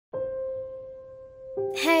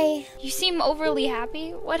Hey, You seem overly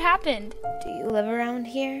happy. What happened? do you live around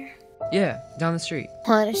here? Yeah, down the street.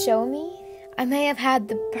 Want to show me? I may have had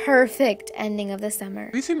the perfect ending of the summer.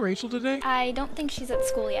 Have you seen Rachel today? I don't think she's at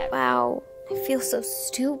school yet. Wow, I feel so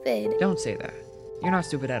stupid. Don't say that. You're not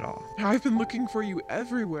stupid at all. I've been looking for you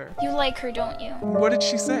everywhere. You like her, don't you? What did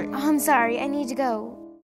she say? Oh, I'm sorry, I need to go.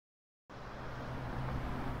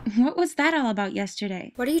 What was that all about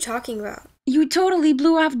yesterday? What are you talking about? You totally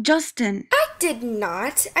blew off Justin. I did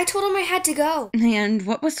not. I told him I had to go. And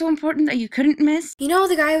what was so important that you couldn't miss? You know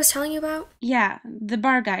the guy I was telling you about? Yeah, the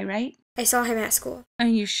bar guy, right? I saw him at school. Are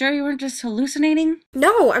you sure you weren't just hallucinating?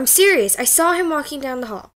 No, I'm serious. I saw him walking down the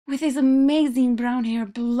hall. With his amazing brown hair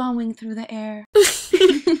blowing through the air.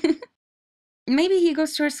 Maybe he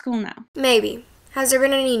goes to our school now. Maybe. Has there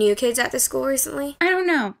been any new kids at the school recently? I don't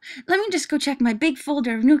know. Let me just go check my big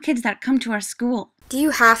folder of new kids that come to our school. Do you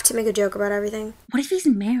have to make a joke about everything? What if he's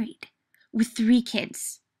married? With 3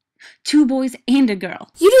 kids. 2 boys and a girl.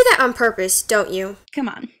 You do that on purpose, don't you? Come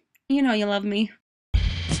on. You know you love me.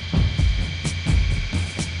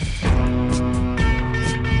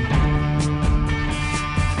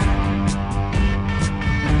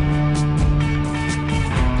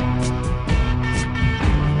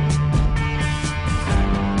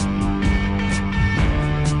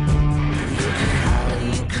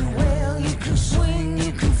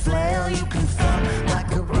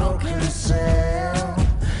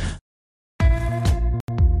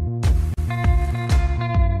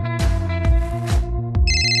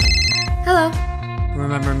 Hello.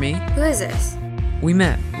 Remember me? Who is this? We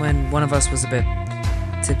met when one of us was a bit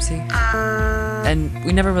tipsy. And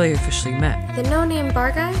we never really officially met. The no-name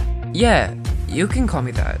bar guy? Yeah, you can call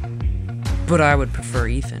me that. But I would prefer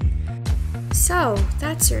Ethan. So,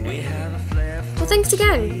 that's your name. Well, thanks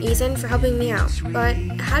again, Ethan, for helping me out. But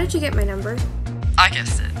how did you get my number? I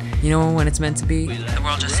guessed it. You know when it's meant to be? The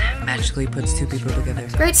world just magically puts 2 people together.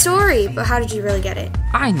 Great story, but how did you really get it?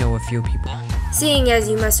 I know a few people. Seeing as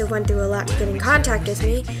you must have went through a lot to get in contact with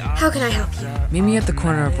me, how can I help you? Meet me at the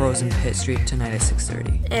corner of Rose and Pitt Street tonight at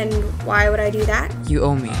 6:30. And why would I do that? You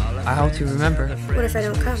owe me. I hope you remember. What if I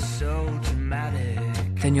don't come?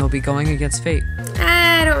 Then you'll be going against fate.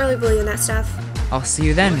 I don't really believe in that stuff. I'll see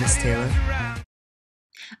you then, Miss Taylor.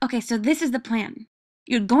 Okay, so this is the plan.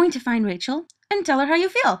 You're going to find Rachel and tell her how you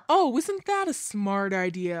feel. Oh, isn't that a smart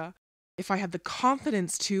idea? If I had the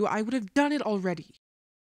confidence to, I would have done it already.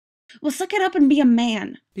 Well, suck it up and be a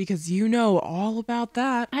man. Because you know all about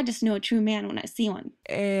that. I just know a true man when I see one.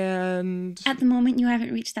 And At the moment, you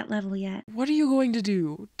haven't reached that level yet. what are you going to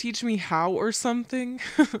do? Teach me how or something?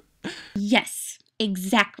 Yes,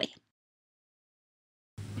 exactly.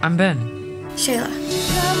 I'm Ben. Shayla.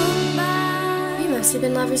 We must have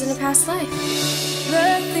been lovers in a past life.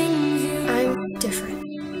 I'm different.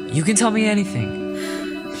 You can tell me anything.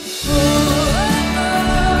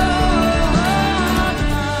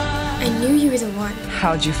 I knew you were the one.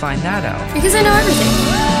 How'd you find that out? Because I know everything.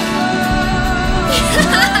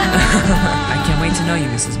 I can't wait to know you,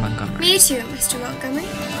 Mrs. Montgomery. Me too, Mr. Montgomery.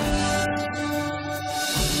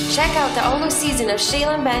 Check out the all-new season of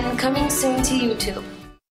Shayla and Ben coming soon to YouTube.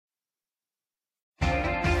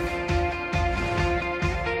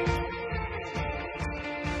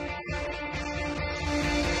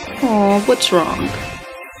 Oh, what's wrong?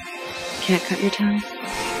 Can't cut your tongue.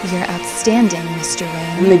 You're outstanding, Mr.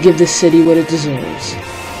 I'm Rain. gonna give this city what it deserves.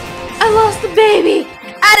 I lost the baby!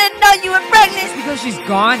 I didn't know you were pregnant! Just because she's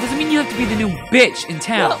gone doesn't mean you have to be the new bitch in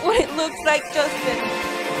town. Not what it looks like, Justin.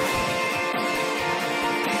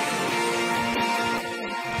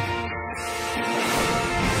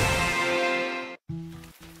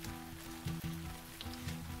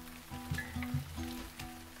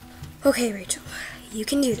 Okay, Rachel. You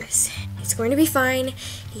can do this. It's going to be fine.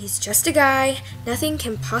 He's just a guy. Nothing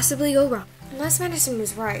can possibly go wrong. Unless Madison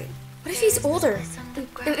was right. What if he's older?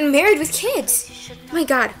 And married with kids? My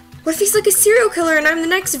god. What if he's like a serial killer and I'm the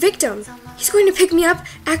next victim? He's going to pick me up,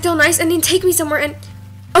 act all nice, and then take me somewhere and...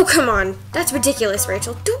 Oh, come on. That's ridiculous,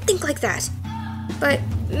 Rachel. Don't think like that. But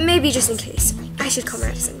maybe just in case. I should call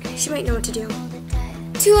Madison. She might know what to do.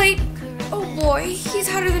 Too late. Oh boy, he's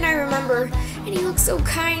hotter than I remember. And he looks so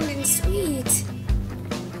kind and sweet.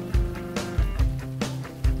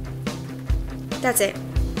 That's it.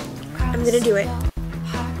 I'm gonna do it.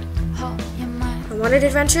 I wanted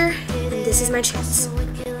adventure, and this is my chance.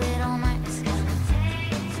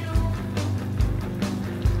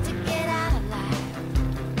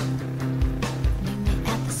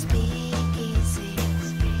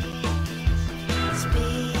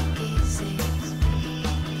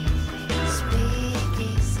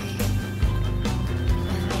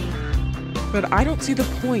 But I don't see the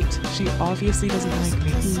point. She obviously doesn't like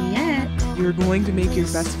me. Yet. You're going to make your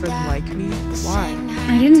best friend like me? Why?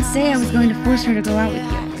 I didn't say I was going to force her to go out with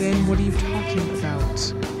you. Then what are you talking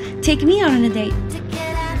about? Take me out on a date.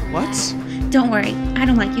 What? Don't worry, I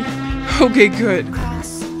don't like you that way. Okay, good.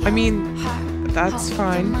 I mean, that's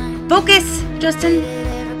fine. Focus, Justin.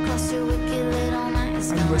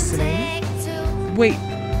 I'm listening. Wait,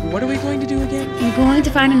 what are we going to do again? You're going to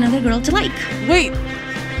find another girl to like. Wait!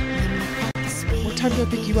 What time do I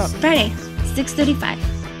pick you up? Friday, 6:35.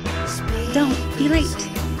 Don't be late.